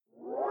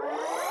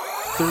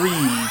Three,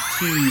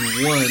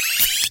 two, one.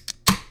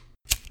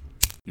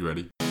 You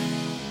ready?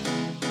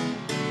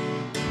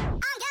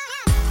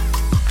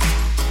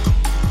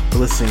 You're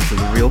listening to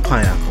the Real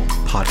Pineapple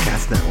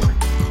Podcast Network.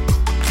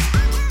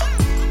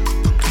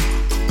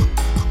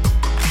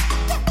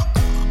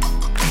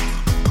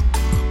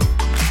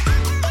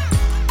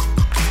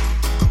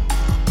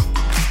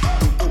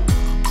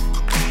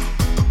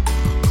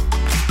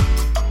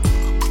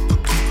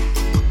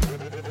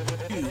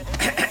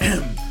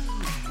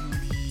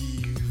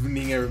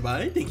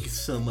 Everybody, thank you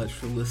so much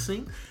for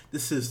listening.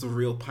 This is the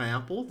Real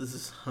Pineapple. This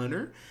is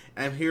Hunter.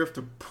 I'm here with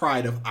the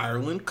pride of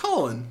Ireland,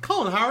 Colin.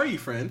 Colin, how are you,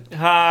 friend?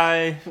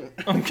 Hi,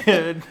 I'm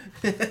good.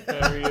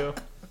 How are you?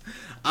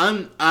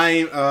 I'm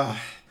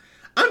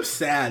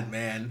sad,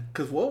 man,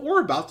 because what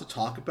we're about to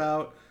talk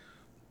about.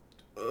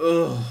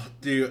 Oh,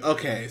 dude.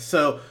 Okay,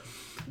 so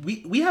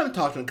we haven't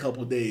talked in a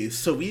couple of days,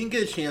 so we didn't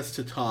get a chance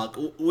to talk,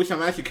 which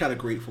I'm actually kind of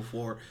grateful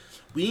for.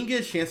 We didn't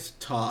get a chance to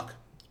talk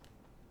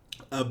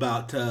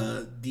about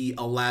the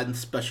Aladdin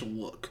special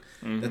look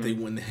that they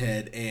went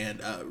ahead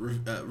and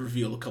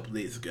revealed a couple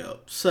days ago.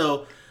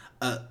 So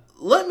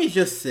let me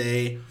just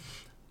say,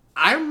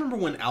 I remember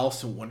when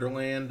Alice in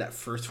Wonderland, that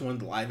first one,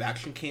 the live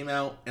action, came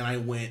out, and I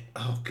went,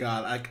 oh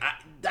god,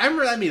 I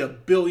remember that made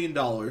 $1 billion,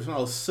 and I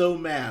was so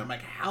mad. I'm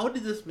like, how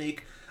did this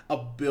make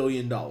 $1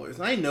 billion?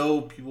 And I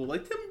know people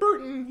like Tim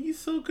Burton, he's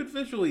so good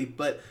visually,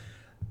 but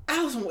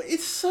Alice in Wonderland,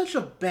 it's such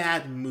a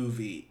bad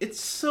movie. It's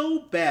so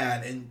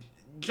bad, and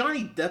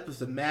Johnny Depp is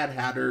the Mad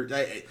Hatter.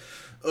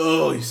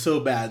 He's so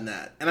bad in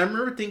that. And I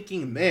remember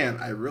thinking, man,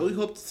 I really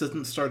hope this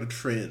doesn't start a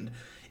trend.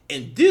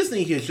 And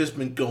Disney has just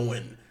been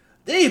going.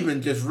 They've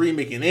been just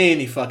remaking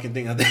any fucking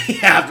thing that they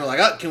have. They're like,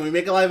 oh, can we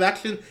make a live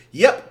action?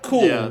 Yep,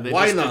 cool. Yeah,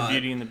 why just not? Did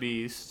Beauty and the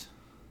Beast.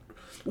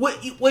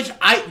 Which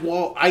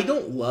I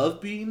don't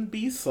love Beauty and the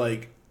Beast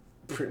like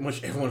pretty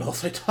much everyone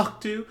else I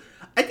talk to.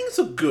 I think it's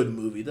a good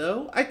movie,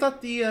 though. I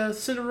thought the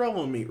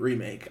Cinderella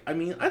remake, I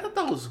thought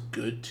that was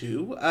good,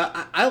 too.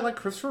 I like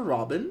Christopher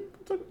Robin.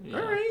 Yeah.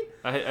 All right.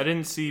 I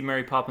didn't see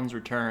Mary Poppins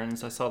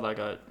Returns. I saw that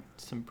got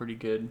some pretty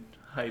good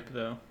hype,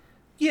 though.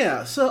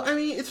 Yeah, so,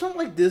 it's not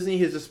like Disney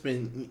has just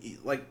been,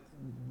 like,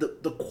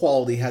 the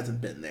quality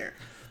hasn't been there.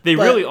 They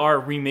really are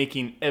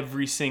remaking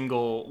every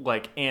single,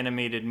 like,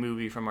 animated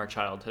movie from our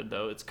childhood,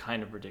 though. It's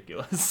kind of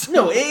ridiculous.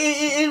 No,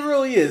 it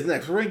really is.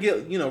 Next, we're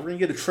gonna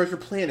get a Treasure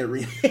Planet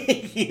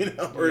remake,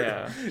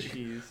 Yeah,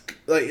 jeez.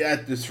 Like,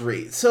 at this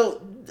rate.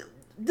 So,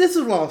 this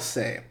is what I'll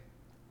say.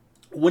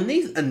 When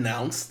they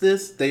announced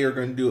this, they are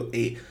going to do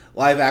a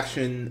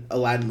live-action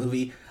Aladdin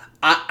movie,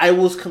 I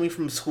was coming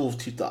from a school of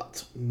two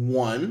thoughts.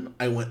 One,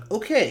 I went,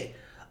 okay,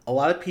 a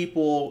lot of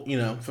people,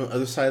 from the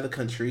other side of the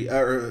country,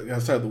 or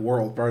other side of the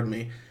world, pardon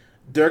me,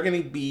 they're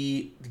going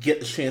to get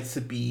the chance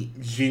to be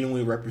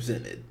genuinely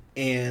represented.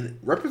 And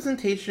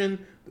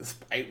representation,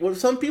 despite what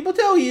some people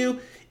tell you,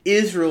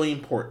 is really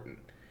important.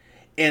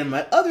 And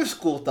my other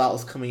school of thought I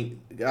was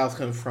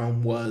coming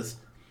from was,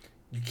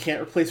 you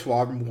can't replace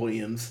Robin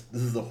Williams.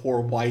 This is a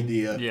horrible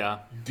idea. Yeah.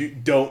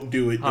 Don't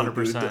do it.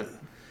 100%.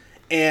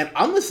 And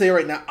I'm going to say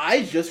right now,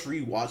 I just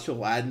rewatched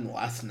Aladdin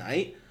last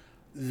night.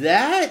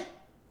 That,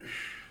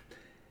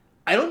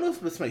 I don't know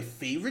if it's my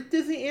favorite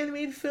Disney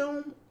animated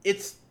film.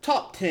 It's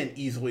top 10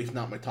 easily, if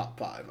not my top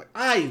 5. Like,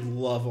 I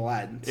love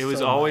Aladdin. It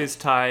was always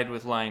tied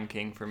with Lion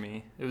King for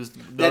me. It was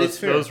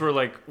those were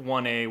like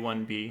 1A,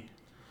 1B.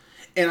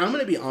 And I'm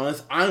going to be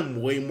honest,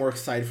 I'm way more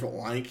excited for the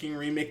Lion King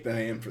remake than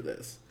I am for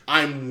this.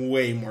 I'm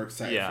way more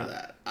excited for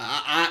that.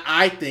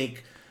 I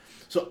think...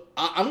 So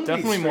I'm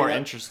definitely more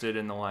interested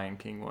in the Lion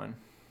King one.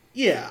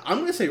 Yeah, I'm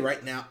going to say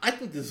right now, I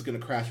think this is going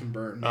to crash and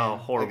burn. Man. Oh,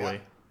 horribly.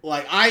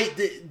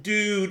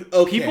 Dude,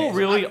 okay. People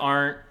really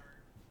aren't,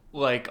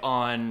 like,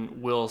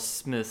 on Will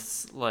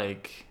Smith's,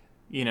 like,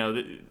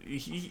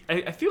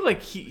 I feel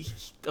like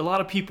a lot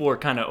of people are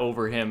kind of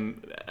over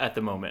him at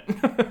the moment.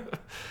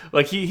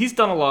 Like, he's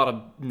done a lot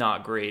of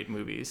not great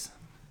movies.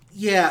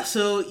 Yeah,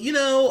 so,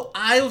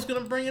 I was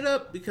going to bring it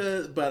up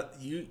but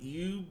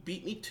you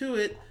beat me to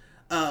it.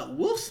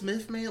 Will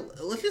Smith, man,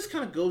 let's just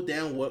kind of go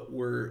down what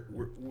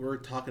we're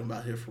talking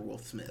about here for Will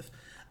Smith.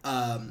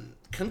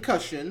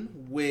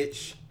 Concussion,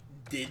 which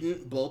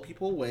didn't blow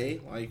people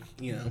away, like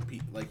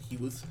he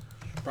was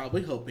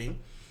probably hoping.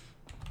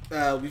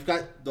 We've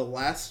got the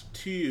last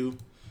two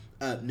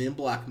Men in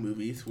Black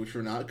movies, which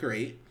were not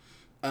great.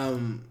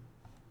 God,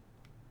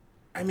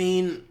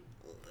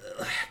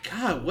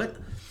 what?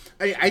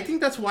 I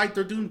think that's why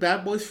they're doing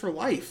Bad Boys for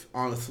Life,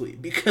 honestly,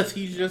 because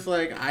he's just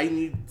like, I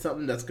need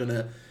something that's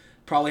gonna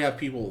probably have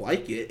people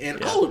like it,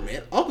 and I'll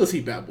admit, I'll go see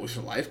Bad Boys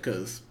for Life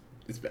because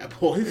it's Bad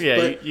Boys. Yeah,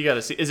 but you got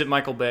to see. Is it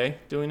Michael Bay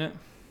doing it?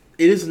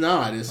 It is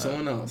not. It's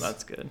someone else.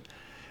 That's good.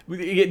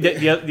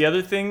 The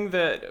other thing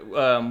that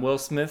Will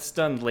Smith's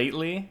done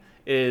lately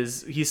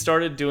is he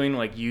started doing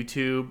like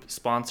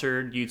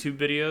sponsored YouTube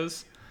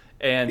videos,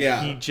 and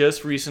he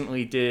just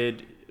recently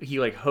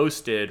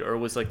hosted or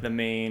was like the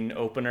main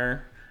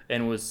opener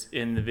and was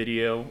in the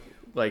video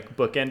like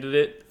bookended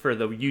it for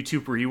the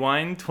YouTube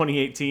Rewind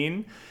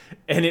 2018,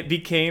 and it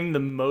became the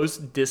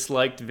most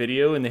disliked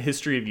video in the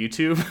history of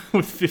YouTube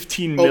with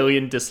 15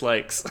 million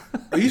dislikes.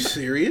 Are you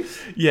serious?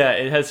 Yeah,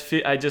 it has.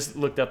 I just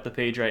looked up the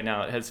page right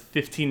now. It has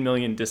 15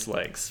 million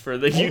dislikes for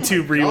the Oh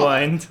YouTube my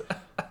Rewind.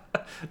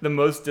 The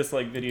most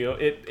disliked video.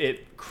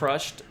 It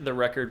crushed the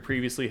record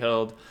previously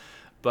held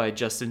by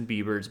Justin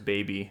Bieber's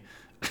Baby.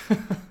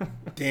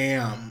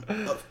 Damn.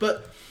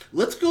 But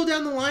let's go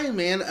down the line,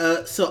 man.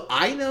 So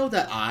I know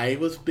that I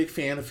was a big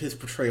fan of his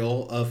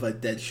portrayal of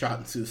Deadshot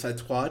in Suicide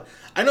Squad.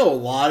 I know a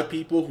lot of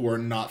people who are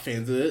not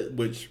fans of it,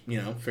 which,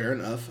 fair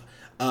enough.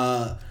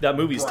 That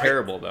movie's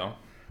terrible, though.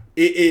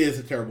 It is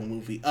a terrible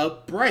movie.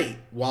 Bright.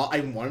 While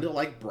I wanted to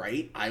like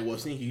Bright, I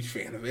wasn't a huge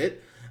fan of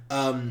it.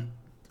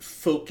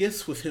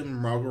 Focus with him and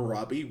Margot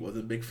Robbie,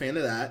 wasn't a big fan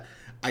of that.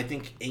 I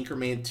think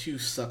Anchorman 2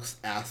 sucks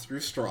ass through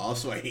straw,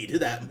 so I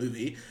hated that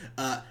movie.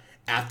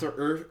 After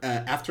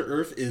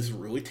Earth is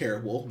really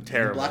terrible.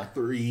 Terrible. Black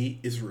 3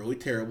 is really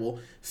terrible.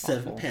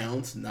 7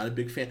 Pounds, not a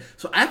big fan.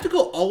 So I have to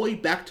go all the way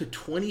back to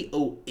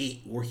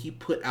 2008, where he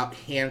put out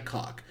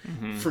Hancock.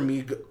 Mm-hmm.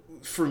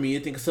 For me, I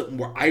think it's something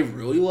where I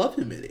really love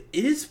him in it.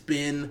 It has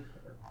been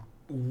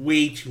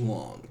way too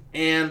long.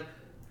 And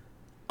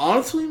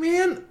honestly,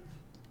 man,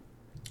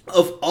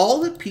 of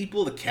all the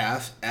people to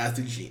cast as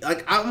the Genie,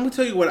 like, I'm gonna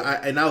tell you what.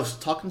 I was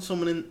talking to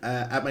someone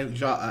at my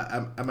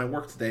job at my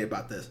work today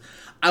about this.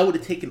 I would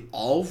have taken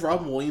all of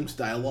Robin Williams'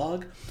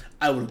 dialogue.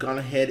 I would have gone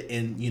ahead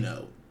and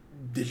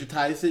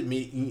digitized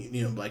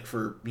it, like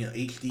for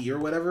HD or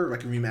whatever,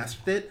 like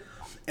remastered it,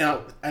 and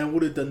I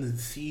would have done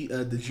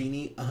the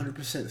Genie 100%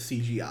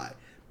 CGI,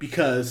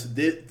 because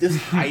this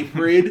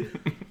hybrid.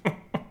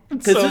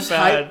 So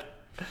bad.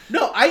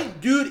 No,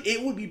 dude,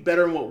 it would be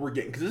better than what we're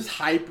getting, because this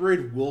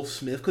hybrid Will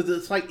Smith, because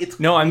it's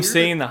no, I'm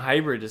saying the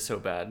hybrid is so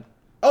bad.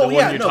 Oh, the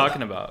one you're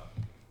talking about.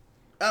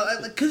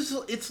 Because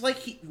it's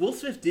like Will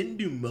Smith didn't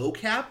do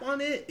mocap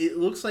on it. It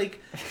looks like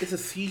it's a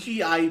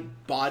CGI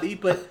body,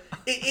 but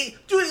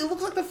dude, it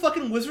looks like the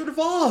fucking Wizard of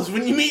Oz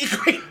when you meet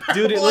Great Power.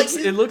 Dude, it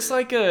looks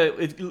like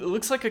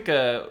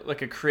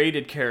a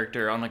created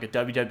character on like a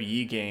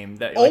WWE game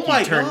that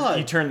God,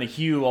 you turn the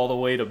hue all the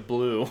way to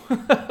blue.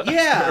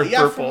 Yeah, or yeah,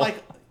 purple.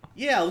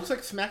 it looks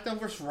like SmackDown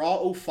vs.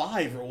 Raw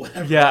 05 or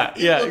whatever.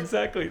 Yeah,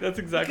 exactly. That's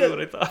exactly what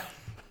I thought.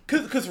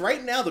 Because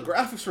right now, the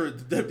graphics for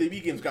the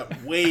WWE games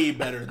got way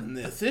better than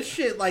this. This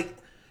shit, like...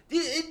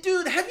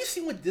 Dude, have you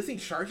seen what Disney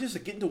charges to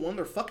get into one of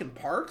their fucking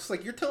parks?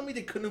 Like, you're telling me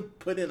they couldn't have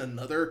put in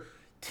another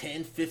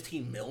 10,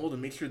 15 mil to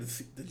make sure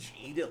the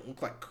Genie didn't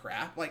look like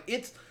crap? Like,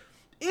 it's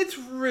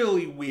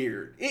really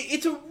weird.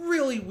 It's a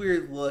really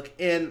weird look,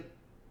 and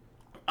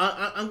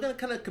I'm going to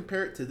kind of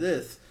compare it to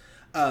this.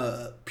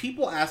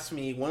 People ask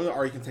me, one of the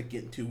arguments I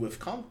get into with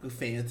comic book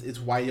fans is,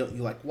 why don't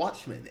you like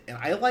Watchmen? And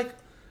I like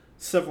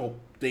several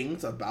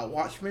things about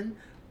Watchmen,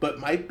 but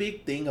my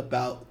big thing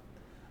about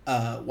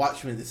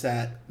Watchmen is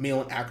that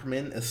Malin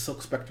Ackerman as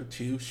Silk Spectre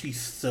 2, she's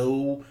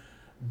so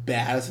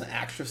bad as an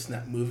actress in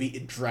that movie,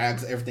 it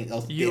drags everything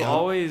else down. You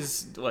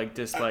always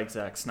dislike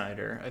Zack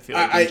Snyder, I feel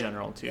like, in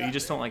general, too. You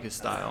just don't like his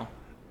style.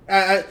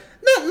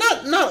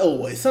 Not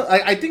always. So,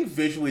 I think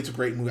visually it's a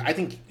great movie. I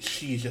think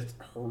she's just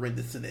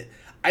horrendous in it.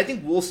 I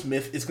think Will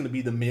Smith is going to be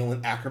the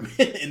Malin Ackerman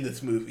in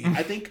this movie.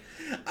 I think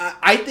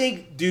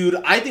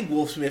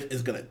Will Smith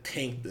is going to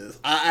tank this.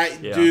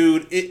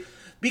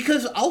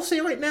 Because I'll say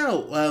right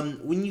now,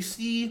 when you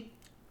see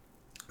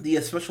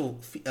the special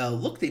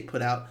look they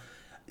put out,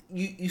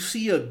 you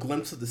see a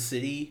glimpse of the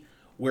city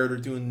where they're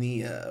doing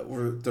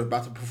where they're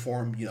about to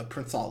perform,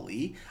 Prince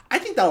Ali. I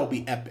think that'll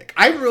be epic.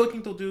 I really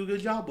think they'll do a good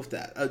job with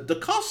that. The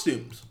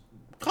costumes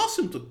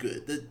look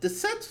good. The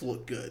sets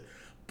look good,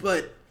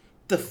 but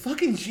the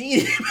fucking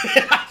Genie,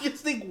 man, I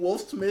just think Will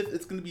Smith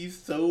is going to be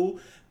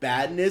so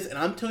bad in this. And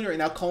I'm telling you right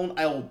now,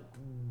 Colin,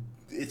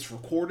 it's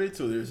recorded,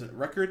 so there's a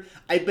record.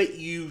 I bet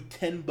you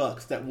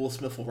 $10 that Will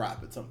Smith will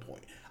rap at some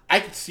point. I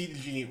could see the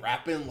Genie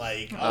rapping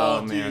like,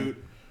 oh man.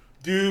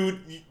 dude,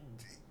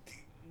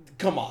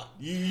 come on.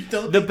 You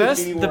don't the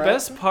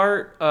best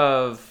part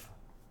of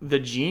the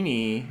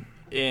Genie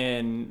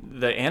in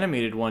the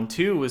animated one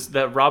too was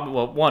that Robin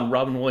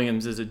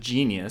Williams is a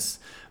genius.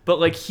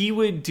 But, he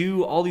would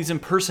do all these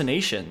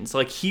impersonations.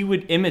 He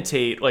would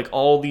imitate,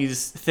 all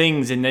these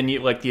things, and then,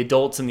 the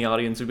adults in the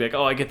audience would be like,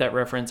 oh, I get that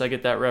reference,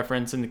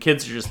 and the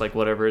kids are just like,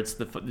 whatever, it's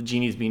the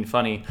Genie's being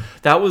funny.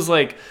 That was,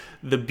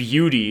 the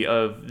beauty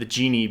of the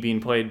Genie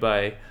being played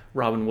by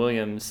Robin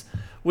Williams.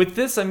 With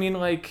this, I mean,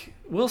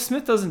 Will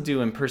Smith doesn't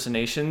do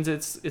impersonations.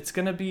 It's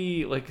going to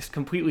be,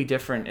 completely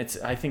different.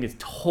 I think it's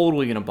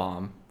totally going to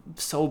bomb.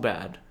 So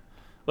bad.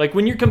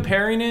 When you're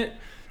comparing it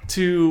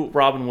to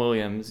Robin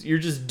Williams, you're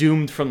just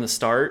doomed from the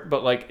start.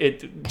 But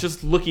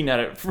just looking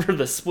at it for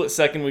the split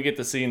second we get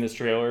to see in this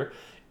trailer,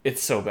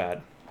 it's so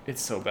bad.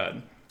 It's so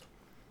bad.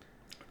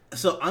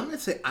 So I'm gonna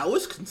say I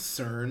was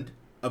concerned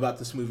about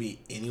this movie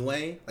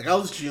anyway. I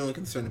was genuinely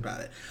concerned about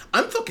it.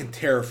 I'm fucking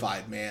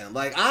terrified, man.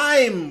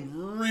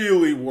 I'm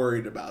really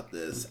worried about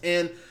this.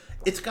 And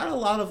It's got a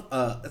lot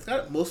of it's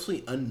got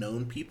mostly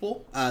unknown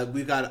people.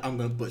 We got I'm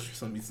gonna butcher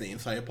some of these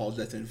names, so I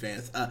apologize in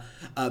advance.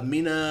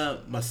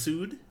 Mina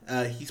Masood,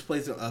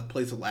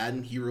 plays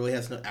Aladdin. He really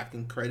has no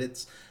acting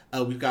credits.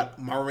 We've got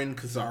Marwan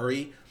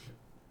Kazari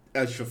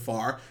as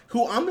Jafar,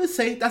 who I'm gonna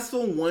say that's the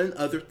one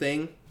other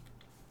thing.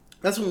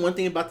 That's the one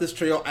thing about this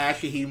trailer I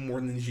actually hate more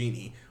than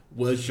Genie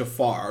was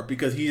Jafar,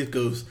 because he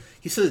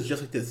says it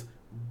just like this: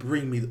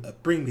 bring me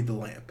the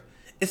lamp.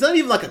 It's not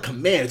even like a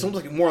command. It's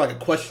almost like more like a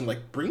question,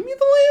 like, bring me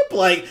the lamp?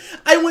 Like,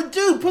 I would,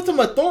 dude, put some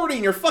authority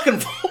in your fucking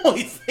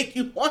voice. Like,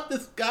 you want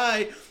this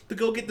guy to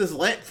go get this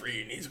lamp for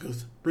you. And he just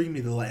goes, bring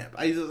me the lamp.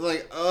 I just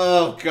like,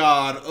 oh,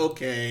 God,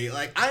 okay.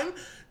 Like, I'm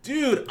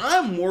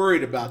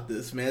worried about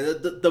this, man.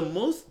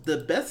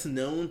 The best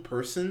known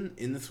person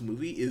in this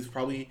movie is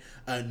probably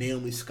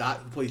Naomi Scott,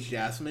 who plays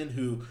Jasmine,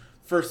 who,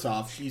 first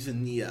off, she's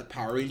in the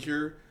Power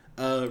Ranger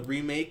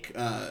remake.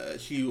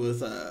 She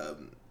was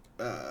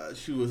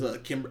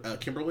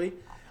Kimberly.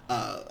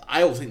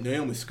 I always think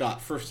Naomi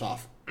Scott. First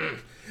off,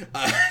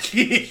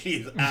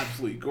 she's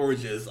absolutely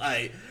gorgeous.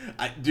 I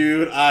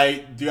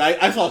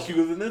saw she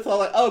was in this. I was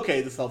like,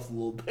 okay, this helps a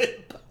little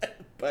bit,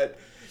 but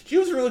she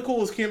was really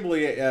cool as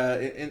Kimberly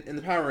in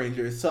the Power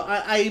Rangers. So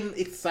I'm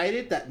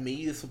excited that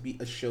maybe this will be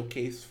a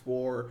showcase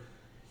for,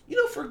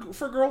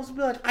 for girls to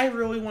be like, I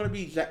really want to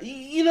be,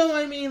 you know what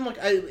I mean? Like,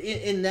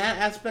 in that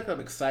aspect, I'm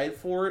excited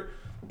for it,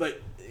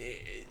 but.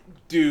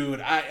 Dude,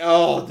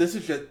 this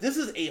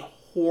is a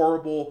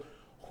horrible,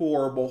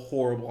 horrible,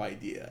 horrible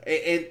idea.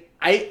 And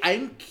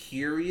I'm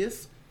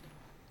curious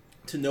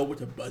to know what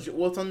the budget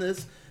was on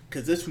this,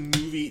 because this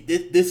movie,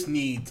 this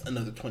needs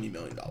another $20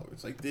 million.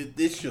 Like,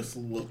 this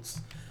looks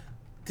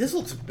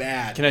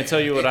bad. Can I tell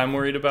you what I'm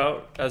worried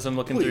about as I'm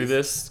looking through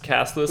this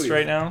cast list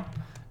right now?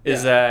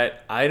 Is Yeah.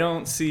 that I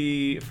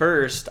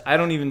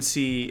don't even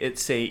see it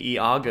say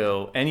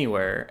Iago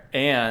anywhere,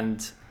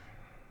 and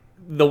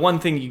the one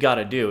thing you got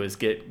to do is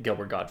get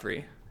Gilbert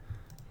Gottfried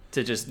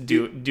to just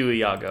do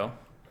Iago.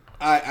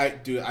 I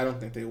don't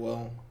think they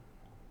will.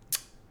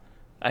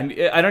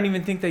 I don't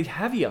even think they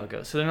have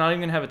Iago, so they're not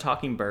even gonna have a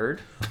talking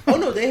bird. Oh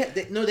no, they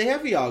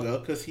have Iago,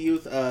 because he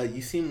was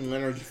you seen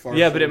Leonard Jafar.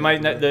 Yeah, but it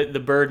might not, the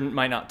bird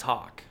might not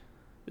talk.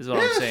 Is what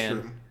I'm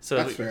saying. True. So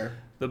that's fair.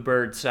 The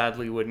bird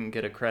sadly wouldn't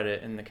get a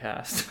credit in the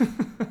cast.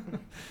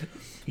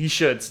 He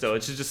should still.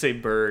 It should just say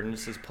bird and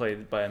just play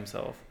by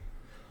himself.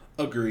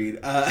 Agreed.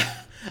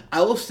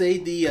 I will say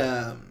the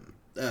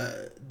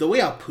way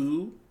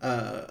Apu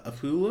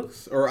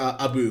looks, or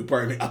Abu,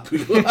 pardon me,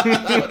 Apu.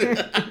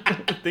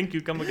 Thank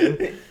you. Come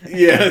again.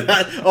 Yeah.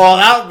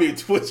 That would be a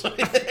twist right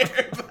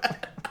there.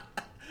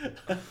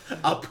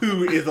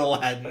 Apu is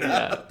Aladdin.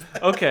 Yeah.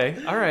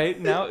 Okay. All right.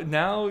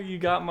 Now you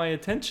got my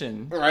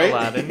attention, Right?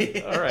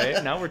 Aladdin. All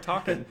right. Now we're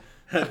talking.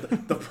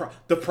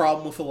 the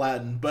problem with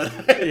Aladdin, but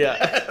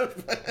Yeah.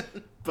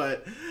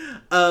 but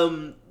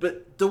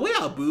the way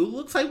Abu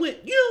looks, I went,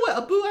 you know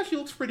what, Abu actually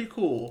looks pretty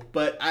cool,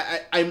 but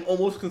I'm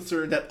almost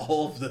concerned that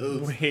all of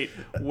those. Wait.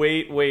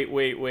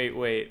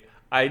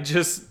 How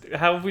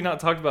have we not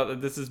talked about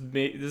that? This is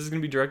going to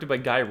be directed by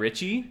Guy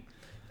Ritchie.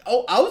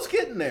 Oh, I was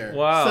getting there.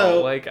 Wow.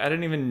 So, I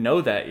didn't even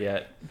know that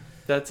yet.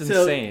 That's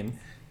insane.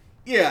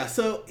 Yeah.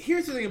 So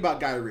here's the thing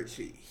about Guy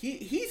Ritchie.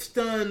 He's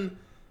done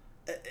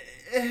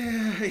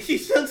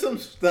some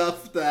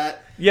stuff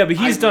that. Yeah, but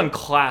he's done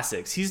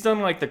classics. He's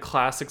done like the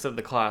classics of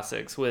the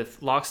classics with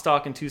Lock,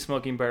 Stock, and Two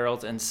Smoking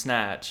Barrels and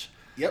Snatch.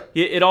 Yep.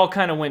 It all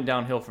kind of went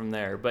downhill from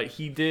there. But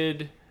he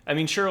did. I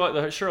mean,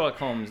 Sherlock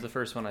Holmes, the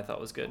first one I thought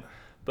was good.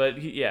 But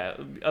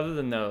other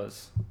than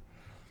those.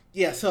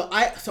 Yeah, so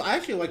I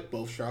actually like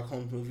both Sherlock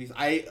Holmes movies.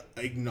 I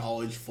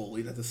acknowledge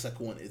fully that the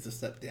second one is a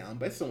step down,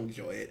 but I still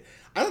enjoy it.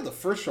 I thought the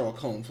first Sherlock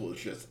Holmes was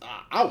just,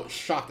 I was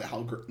shocked at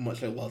how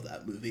much I love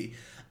that movie.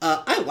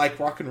 I like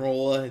Rock and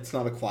Rolla. It's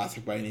not a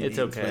classic by any means. It's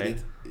okay.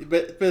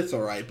 But it's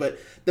all right. But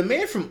The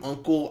Man from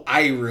U.N.C.L.E.,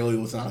 I really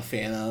was not a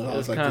fan of. It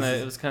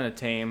was kind of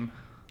tame.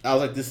 I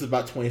was like, this is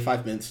about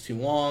 25 minutes too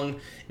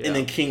long. Yeah. And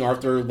then King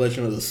Arthur,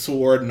 Legend of the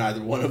Sword,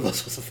 neither one of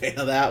us was a fan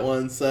of that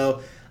one.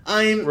 So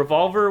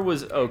Revolver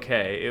was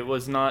okay. It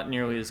was not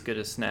nearly as good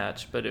as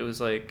Snatch, but it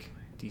was like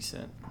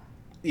decent.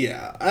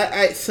 Yeah,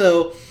 I'm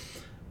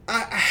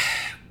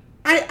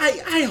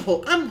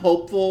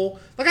hopeful.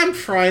 Like, I'm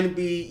trying to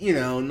be,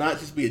 not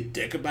just be a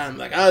dick about it. I'm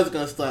like, it's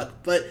gonna suck.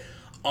 But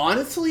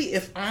honestly,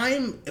 if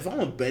I'm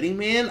a betting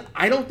man,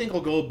 I don't think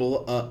I'll go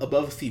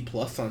above a C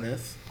plus on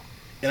this.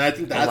 And I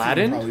think that's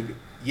Aladdin? probably.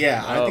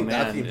 Yeah, I think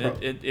man. that's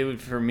it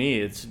would, for me.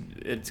 It's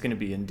gonna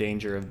be in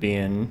danger of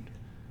being.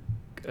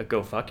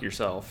 Go fuck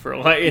yourself for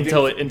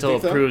until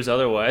it proves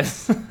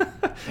otherwise.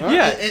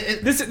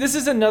 This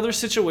is another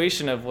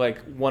situation of like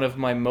one of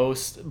my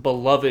most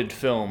beloved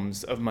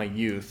films of my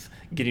youth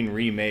getting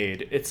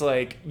remade. It's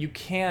like you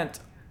can't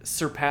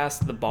surpass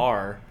the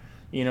bar,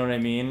 you know what I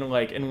mean?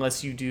 Like,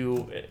 unless you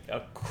do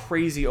a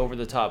crazy over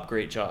the top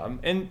great job.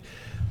 And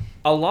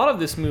a lot of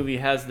this movie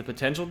has the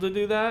potential to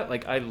do that.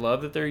 Like, I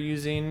love that they're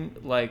using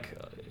like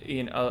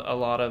a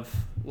lot of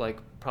like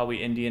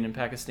probably Indian and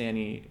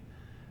Pakistani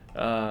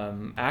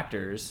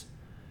actors.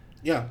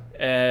 Yeah.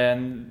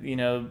 And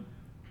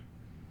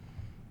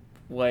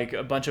like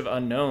a bunch of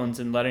unknowns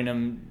and letting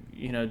them,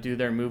 you know, do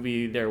their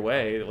movie their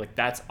way. Like,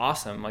 that's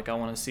awesome. Like, I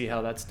want to see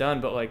how that's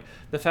done. But like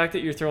the fact that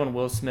you're throwing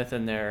Will Smith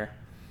in there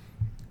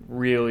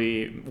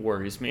really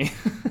worries me.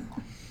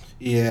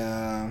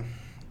 Yeah,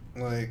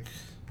 like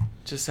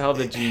just how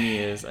the genie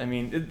is. I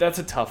mean, that's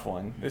a tough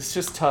one. It's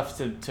just tough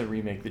to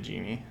remake the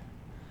genie.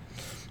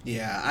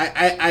 Yeah,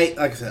 I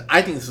like I said,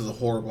 I think this is a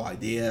horrible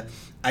idea.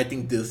 I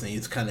think Disney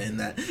is kind of in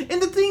that.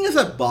 And the thing is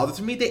that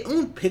bothers me, they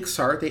own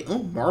Pixar, they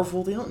own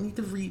Marvel, they don't need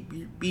to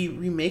be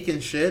remaking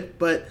shit.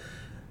 But,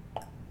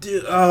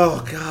 dude,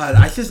 oh god,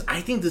 I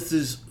think this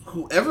is,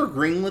 whoever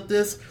greenlit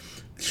this,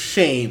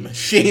 shame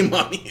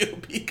on you,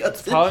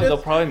 because they'll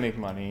probably make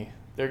money.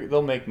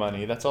 They'll make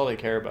money. That's all they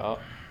care about.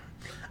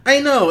 I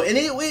know, and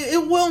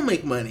it will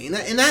make money, and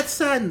that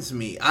saddens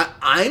me.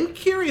 I'm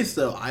curious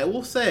though. I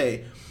will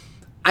say,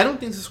 I don't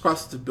think this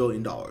crosses $1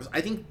 billion.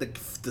 I think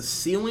the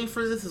ceiling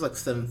for this is like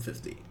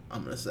 750.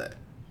 I'm gonna say.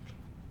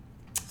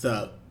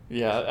 So.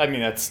 Yeah, I mean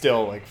that's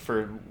still like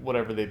for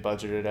whatever they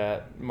budgeted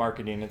at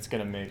marketing, it's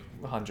gonna make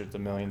hundreds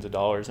of millions of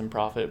dollars in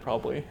profit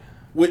probably.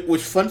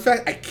 Which fun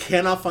fact, I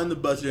cannot find the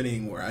budget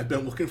anymore. I've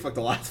been looking for like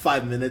the last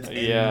 5 minutes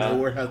and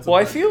nowhere has. Well,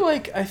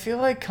 budget. I feel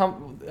like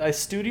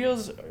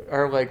studios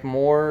are like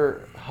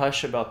more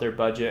hush about their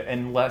budget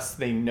unless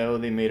they know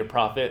they made a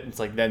profit. It's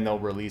like then they'll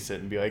release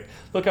it and be like,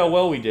 look how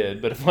well we did.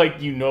 But if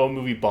like a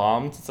movie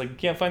bombed, it's like you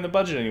can't find the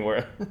budget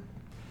anywhere.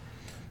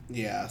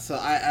 Yeah, so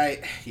I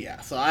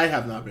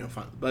have not been able to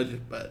find the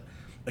budget, but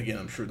again,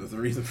 I'm sure there's a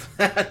reason for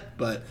that.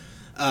 But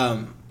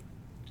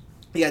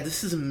yeah,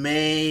 this is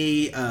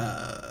May.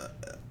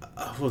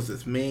 What was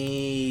this?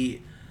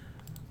 May.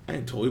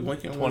 I'm totally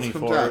blanking on when this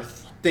comes out.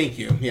 Thank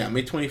you. Yeah,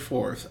 May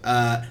 24th.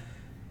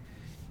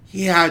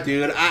 Yeah,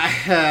 dude,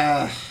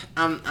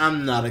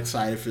 I'm not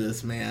excited for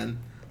this, man.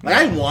 Like,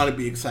 I want to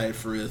be excited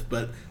for this,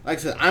 but like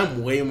I said,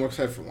 I'm way more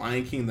excited for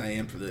Lion King than I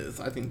am for this.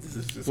 I think this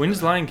is just. When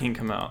does Lion King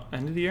come out?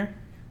 End of the year?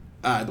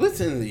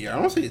 Let's end of the year. I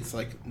want to say it's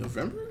like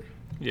November.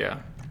 Yeah.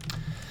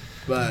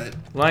 But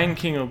Lion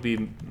King will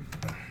be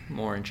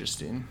more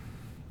interesting.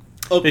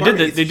 Oh, they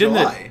did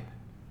July.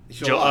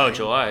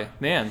 July.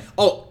 Man.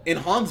 Oh, and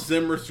Hans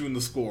Zimmer's doing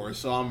the score,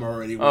 so I'm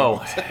already.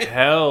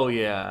 Hell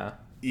yeah.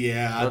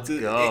 Yeah. Let's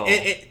go.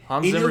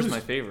 Hans Zimmer's my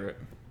favorite.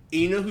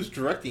 You know who's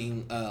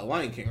directing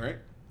Lion King, right?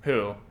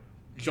 Who?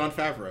 Jon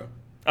Favreau.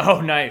 Oh,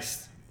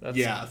 nice.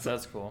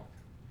 That's cool.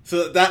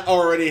 So that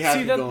already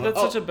has going. That's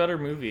such a better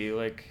movie.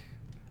 Like,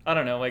 I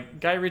don't know. Like,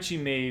 Guy Ritchie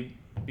may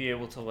be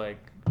able to like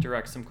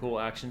direct some cool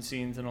action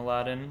scenes in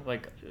Aladdin.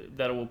 Like,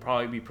 that will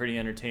probably be pretty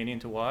entertaining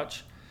to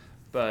watch.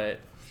 But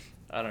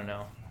I don't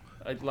know.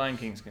 Lion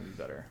King's gonna be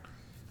better.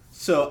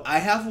 So I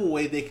have a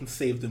way they can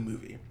save the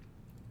movie,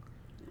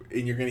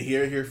 and you're gonna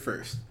hear it here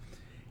first.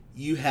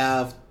 You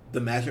have the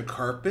magic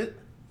carpet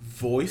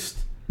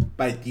voiced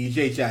by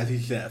DJ Jazzy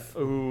Jeff.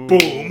 Ooh.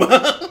 Boom.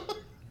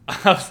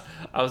 I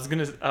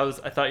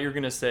thought you were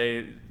gonna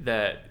say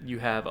that you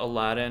have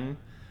Aladdin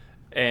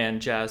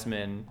and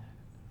Jasmine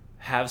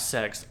have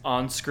sex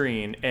on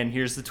screen, and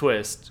here's the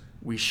twist: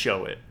 we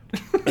show it.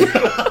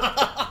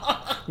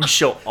 We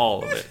show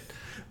all of it.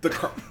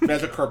 The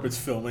magic carpet's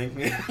filming.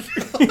 Yeah.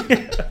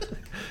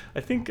 I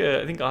think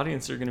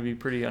audiences are going to be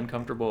pretty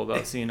uncomfortable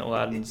about seeing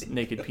Aladdin's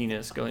naked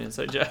penis going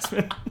inside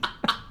Jasmine.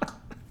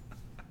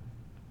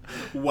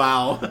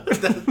 Wow, that's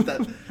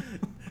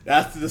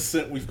the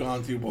descent we've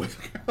gone to, boys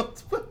and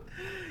girls. But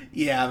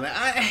yeah, man,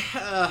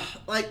 I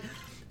like,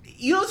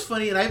 you know what's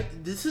funny, and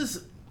this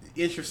is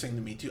interesting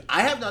to me too.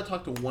 I have not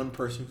talked to one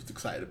person who's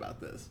excited about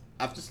this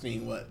after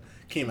seeing what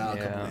came out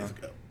a couple days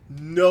ago.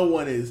 No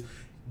one is.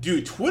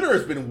 Dude, Twitter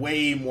has been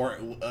way more.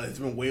 It's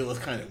been way less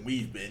kind than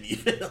we've been.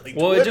 Even like,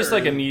 well, Twitter, it just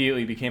like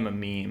immediately became a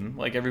meme.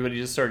 Like everybody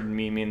just started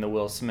memeing the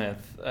Will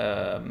Smith.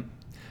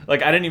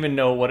 Like I didn't even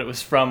know what it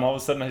was from. All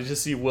of a sudden, I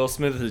just see Will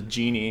Smith as a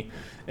genie,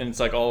 and it's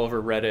like all over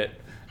Reddit.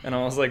 And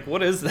I was like,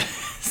 "What is this?"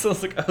 So I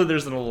was like, "Oh,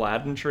 there's an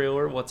Aladdin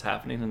trailer. What's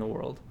happening in the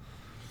world?"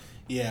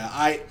 Yeah,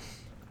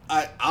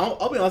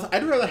 I'll be honest.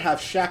 I'd rather have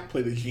Shaq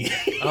play the genie.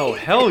 Oh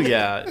hell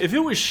yeah! If it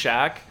was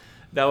Shaq,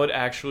 that would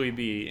actually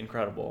be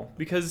incredible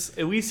because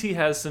at least he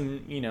has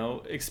some,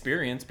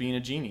 experience being a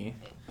genie.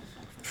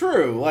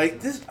 True. Like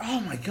this. Oh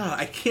my god!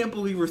 I can't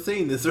believe we're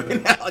saying this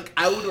right now. Like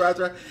I would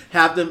rather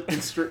have them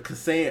insert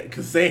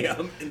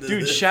Kazam.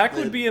 Dude, Shaq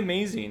would be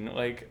amazing.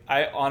 Like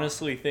I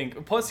honestly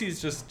think. Plus,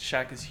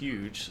 Shaq is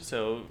huge,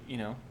 so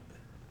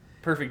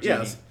perfect genie.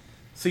 Yes.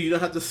 So you don't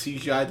have to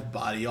CGI the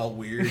body all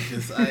weird.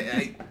 Just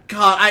I'm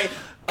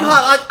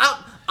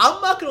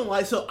not gonna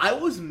lie. So I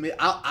was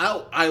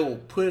I will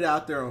put it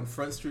out there on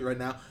Front Street right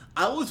now.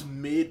 I was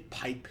mid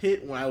pipe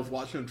hit when I was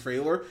watching the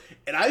trailer,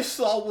 and I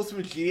saw Will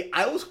Smith genie.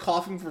 I was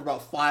coughing for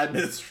about 5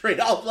 minutes straight.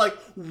 I was like,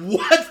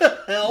 "What the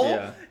hell?"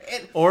 Yeah.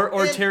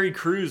 Or Terry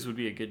Crews would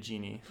be a good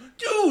genie.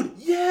 Dude,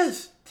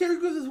 yes, Terry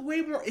Crews is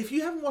way more. If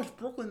you haven't watched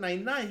Brooklyn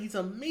Nine-Nine, he's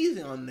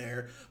amazing on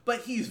there.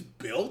 But he's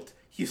built.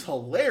 He's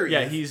hilarious.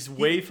 Yeah, he's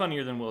way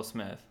funnier than Will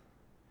Smith.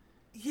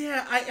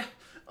 Yeah,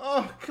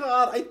 oh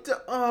god, it's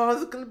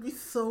gonna be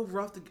so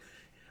rough to.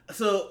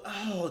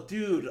 oh,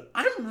 dude,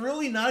 I'm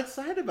really not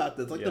excited about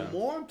this. Like, the Yeah.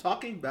 more I'm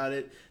talking about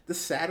it, the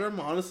sadder I'm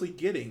honestly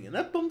getting, and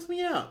that bums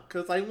me out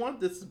because I want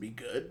this to be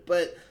good.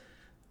 But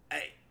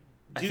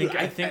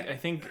I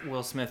think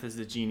Will Smith as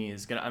the genie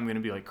I'm gonna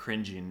be like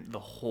cringing the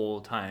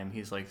whole time.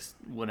 He's like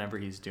whenever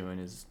he's doing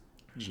his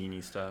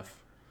genie stuff.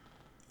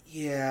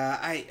 yeah,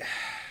 I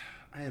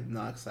am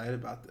not excited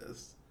about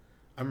this.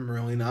 I'm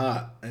really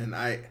not, and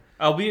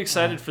I'll be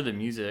excited for the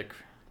music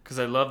because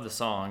I love the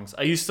songs.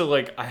 I used to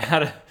like I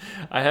had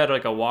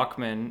like a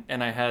Walkman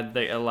and I had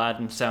the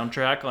Aladdin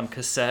soundtrack on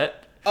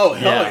cassette. oh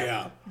hell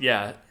yeah.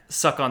 Yeah,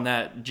 suck on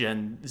that,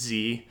 Gen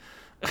Z.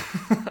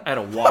 I had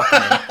a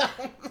Walkman.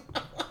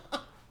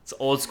 It's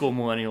old school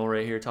millennial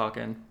right here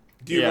talking.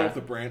 Do you remember what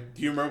the brand?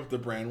 Do you remember what the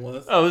brand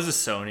was? Oh, it was a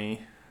Sony.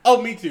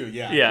 Oh, me too.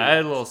 Yeah. Yeah, I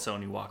had a little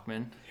Sony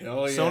Walkman.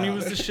 Hell yeah. Sony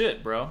was the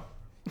shit, bro.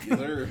 Yes,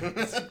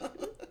 sir.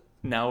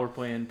 Now we're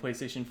playing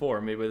PlayStation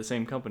 4, made by the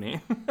same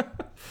company.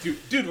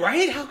 dude,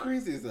 right? How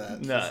crazy is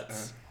that?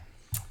 Nuts.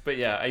 But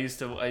yeah, I used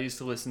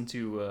to listen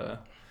to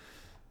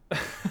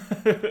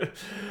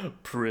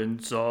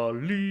Prince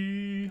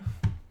Ali.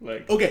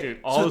 Like, okay, dude,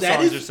 all so the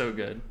songs are so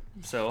good.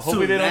 So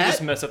hopefully they don't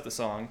just mess up the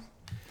songs.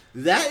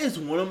 That is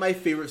one of my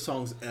favorite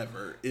songs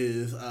ever.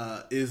 Is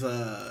You've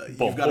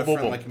Got a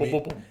Friend Like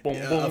Me.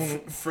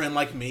 Friend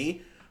Like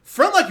Me.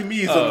 Friend Like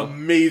Me is an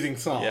amazing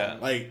song. Yeah.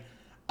 Like,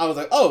 I was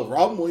like, oh,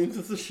 Robin Williams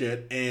is the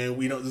shit, and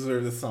we don't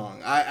deserve this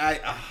song.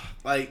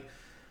 Like,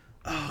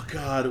 oh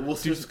god, Will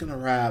Smith's just gonna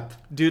rap.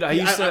 Dude, I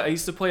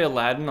used to play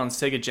Aladdin on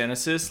Sega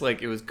Genesis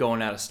like it was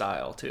going out of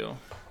style too.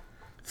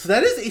 So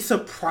that is a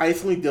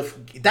surprisingly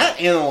difficult.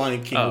 That and The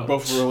Lion King were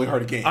both really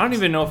hard games. I don't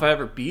even know if I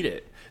ever beat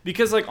it.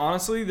 Because, like,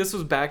 honestly, this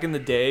was back in the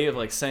day of,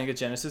 like, Sega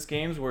Genesis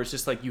games where it's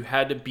just, like, you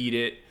had to beat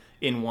it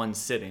in one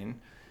sitting.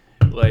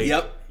 Like,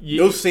 yep.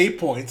 No save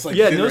points. Like,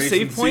 yeah, no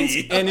save points.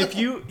 Z. And if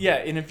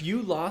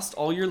you lost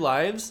all your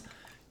lives,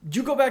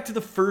 you go back to the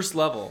first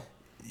level.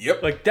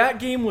 Yep. Like, that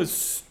game was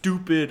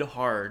stupid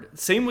hard.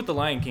 Same with the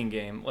Lion King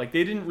game. Like,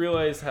 they didn't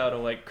realize how to,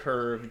 like,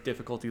 curve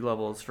difficulty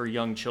levels for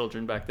young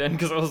children back then.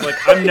 Because I was like,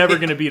 I'm never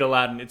going to beat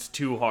Aladdin. It's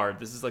too hard.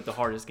 This is, like, the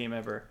hardest game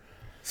ever.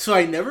 So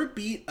I never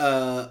beat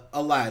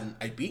Aladdin.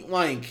 I beat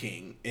Lion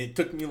King. It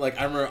took me like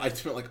I remember I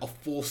spent like a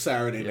full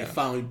Saturday and I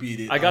finally beat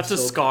it. I got to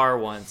Scar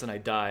once and I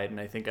died, and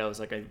I think I was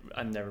like,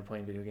 I'm never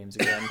playing video games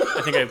again.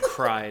 I think I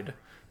cried.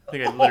 I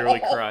think I literally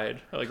cried.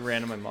 I like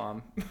ran to my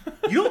mom.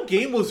 You know what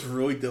game was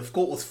really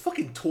difficult? Was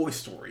fucking Toy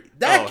Story.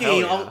 That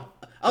game, yeah.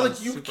 I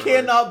was like, you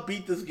cannot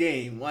beat this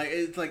game. Like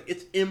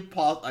it's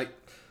impossible. Like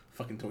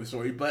fucking Toy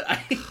Story. But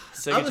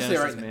Sega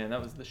Genesis, man,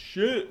 that was the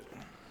shit.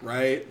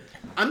 Right?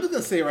 I'm just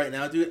gonna say right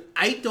now, dude,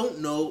 I don't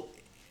know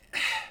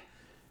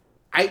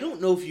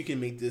if you can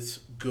make this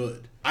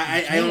good.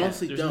 I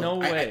honestly don't. There's no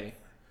way.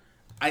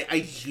 I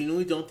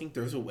genuinely don't think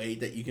there's a way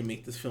that you can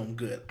make this film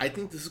good. I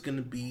think this is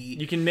gonna be...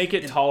 You can make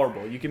it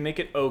tolerable. You can make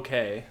it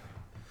okay.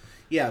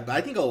 Yeah, but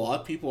I think a lot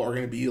of people are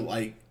gonna be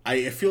like...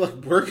 I feel like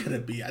we're gonna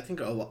be... I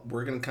think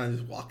we're gonna kind of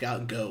just walk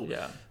out and go...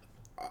 Yeah.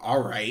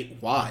 All right,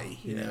 why?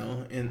 You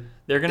know? And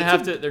they're gonna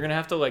have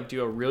to like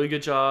do a really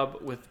good job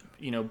with,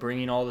 you know,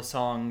 bringing all the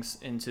songs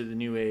into the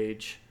new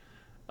age.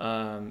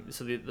 So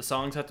the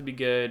songs have to be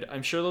good.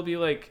 I'm sure they'll be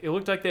like, it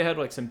looked like they had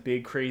like some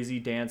big crazy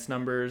dance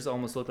numbers,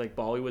 almost looked like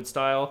Bollywood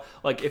style.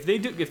 Like if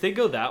they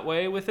go that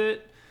way with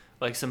it,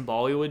 like some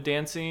Bollywood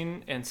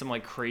dancing and some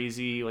like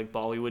crazy like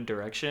Bollywood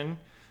direction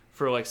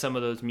for like some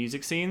of those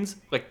music scenes,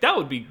 like that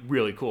would be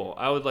really cool.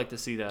 I would like to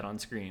see that on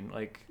screen.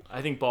 Like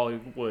I think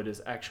Bollywood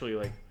is actually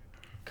like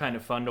kind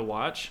of fun to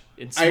watch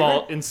in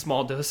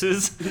small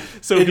doses.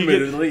 So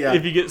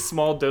if you get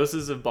small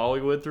doses of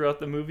Bollywood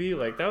throughout the movie,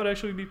 like that would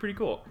actually be pretty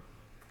cool.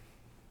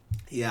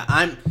 Yeah,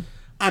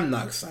 I'm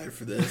not excited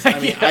for this. I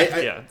mean,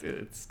 dude,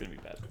 it's gonna be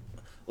bad.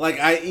 Like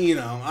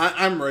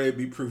I'm ready to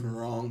be proven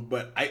wrong,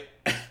 but I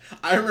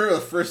remember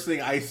the first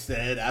thing I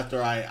said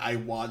after I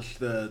watched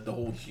the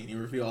whole Genie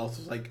reveal. I was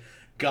just like,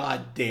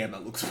 God damn,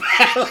 it looks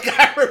bad. Like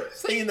I remember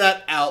saying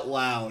that out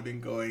loud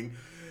and going,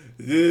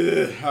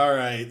 all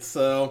right,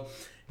 so.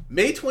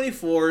 May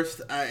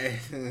 24th,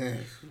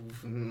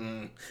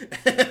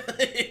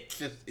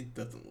 it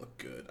doesn't look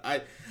good.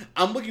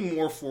 I'm looking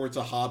more forward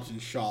to Hobbs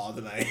and Shaw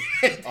than I.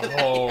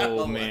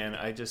 Oh man,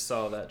 I just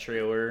saw that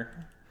trailer,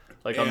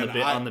 like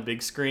on the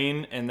big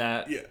screen, and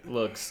that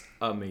looks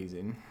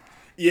amazing.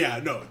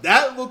 Yeah, no,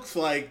 that looks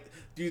like,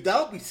 dude,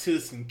 that would be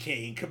Citizen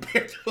Kane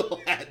compared to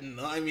Aladdin.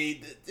 I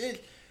mean,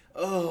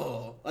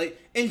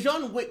 and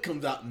John Wick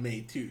comes out in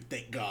May too.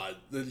 Thank God,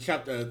 the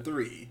chapter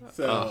 3.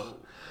 So. Oh.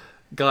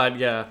 God,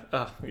 yeah.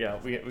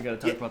 We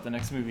got to talk about the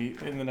next movie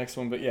in the next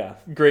one, but yeah,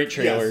 great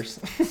trailers.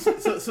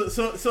 Yes.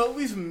 So at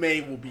least May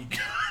will be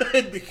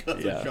good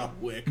because of John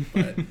Wick.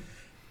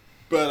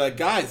 But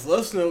guys,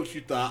 let us know what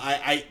you thought.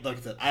 I like I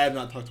said, I have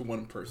not talked to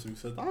one person who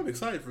said I'm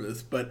excited for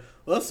this, but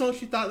let us know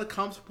what you thought in the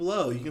comments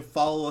below. You can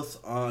follow us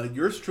on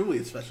yours truly,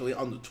 especially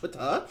on the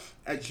Twitter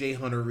at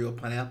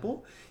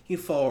JHunterRealPineapple. You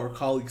can follow our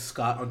colleague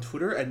Scott on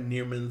Twitter at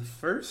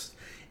NearmanFirst,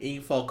 and you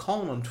can follow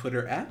Colin on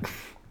Twitter at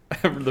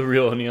The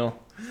Real O'Neill.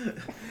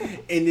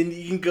 And then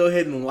you can go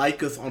ahead and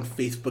like us on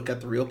Facebook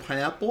at The Real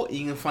Pineapple. And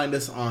you can find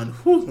us on,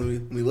 let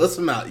me list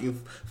them out. You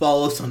can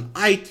follow us on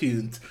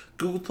iTunes,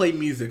 Google Play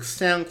Music,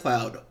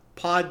 SoundCloud,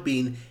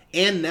 Podbean,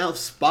 and now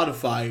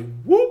Spotify.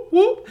 Whoop,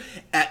 whoop,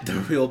 at The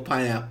Real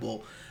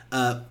Pineapple.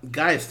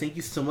 Guys, thank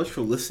you so much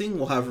for listening.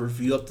 We'll have a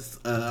review up this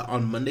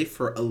on Monday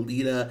for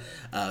Alita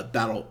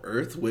Battle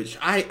Earth, which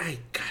I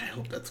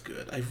hope that's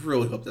good. I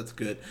really hope that's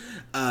good.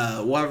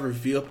 We'll have a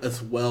review up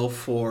as well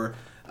for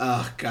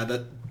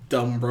that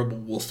dumb Rebel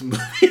Wilson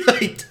movie that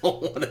I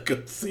don't want to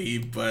go see,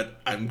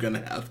 but I'm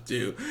gonna have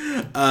to.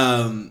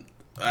 I'm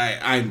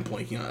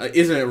blanking on it.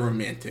 Isn't it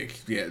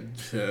romantic? Yeah,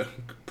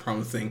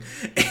 promising.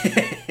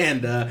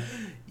 And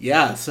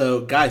yeah,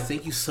 so guys,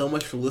 thank you so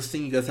much for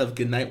listening. You guys have a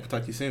good night. We'll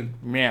talk to you soon.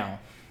 Meow.